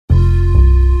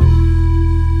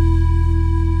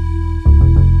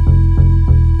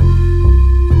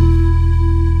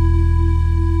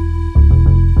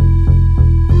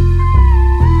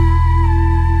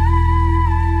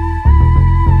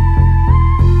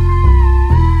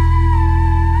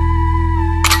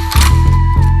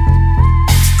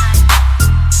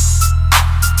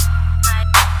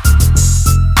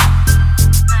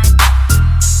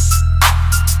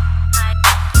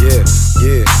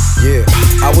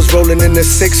was rolling in the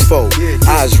 6-4.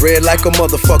 Eyes red like a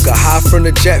motherfucker, high from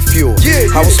the jet fuel.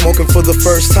 I was smoking for the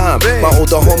first time. My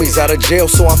older homies out of jail,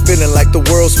 so I'm feeling like the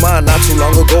world's mine. Not too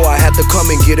long ago, I had to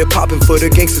come and get it poppin' for the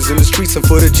gangsters in the streets and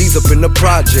for the G's up in the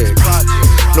project.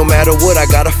 No matter what, I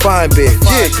got a fine bitch.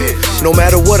 No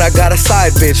matter what, I got a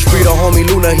side bitch. Free the homie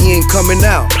Luna, he ain't coming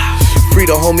out. Free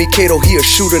the homie Kato, he a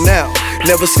shooter now.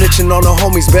 Never snitching on the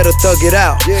homies, better thug it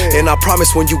out. And I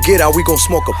promise when you get out, we gon'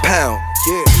 smoke a pound.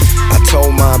 I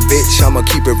told my bitch I'ma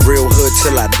keep it real hood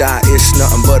till I die. It's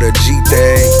nothing but a G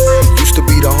thing. Used to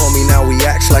be the homie, now we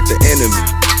acts like the enemy.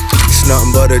 It's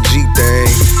nothing but a G thing.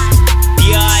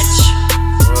 Biatch.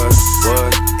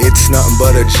 What? It's nothing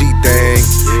but a G thing.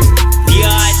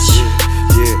 Biatch.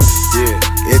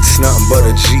 It's nothing but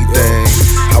a G thing.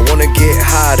 I wanna get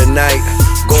high tonight.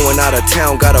 Going out of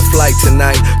town, got a flight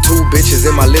tonight. 2 bitches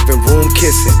in my living room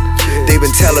kissing. They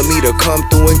been telling me to come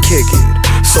through and kick it.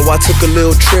 So I took a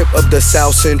little trip up the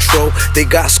South Central. They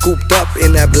got scooped up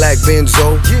in that black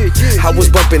Benzo. I was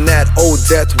bumping that old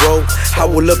death row. I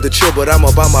would love to chill, but I'm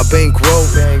about my bankroll.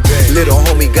 Little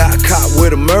homie got caught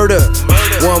with a murder.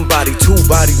 1 body, 2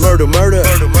 body, murder.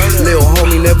 Little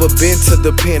homie never been to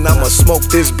the pen. I'ma smoke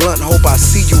this blunt, hope I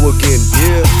see you again.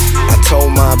 I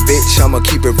told my bitch I'ma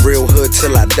keep it real hood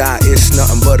till I die. It's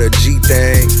nothing but a G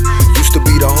thing. Used to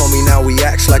be the homie, now we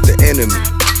acts like the enemy.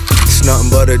 It's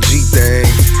nothing but a G thing.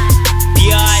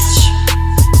 Biatch.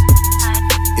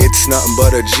 It's nothing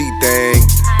but a G thing.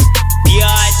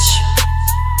 Biatch.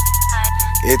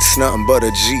 It's nothing but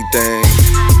a G thing.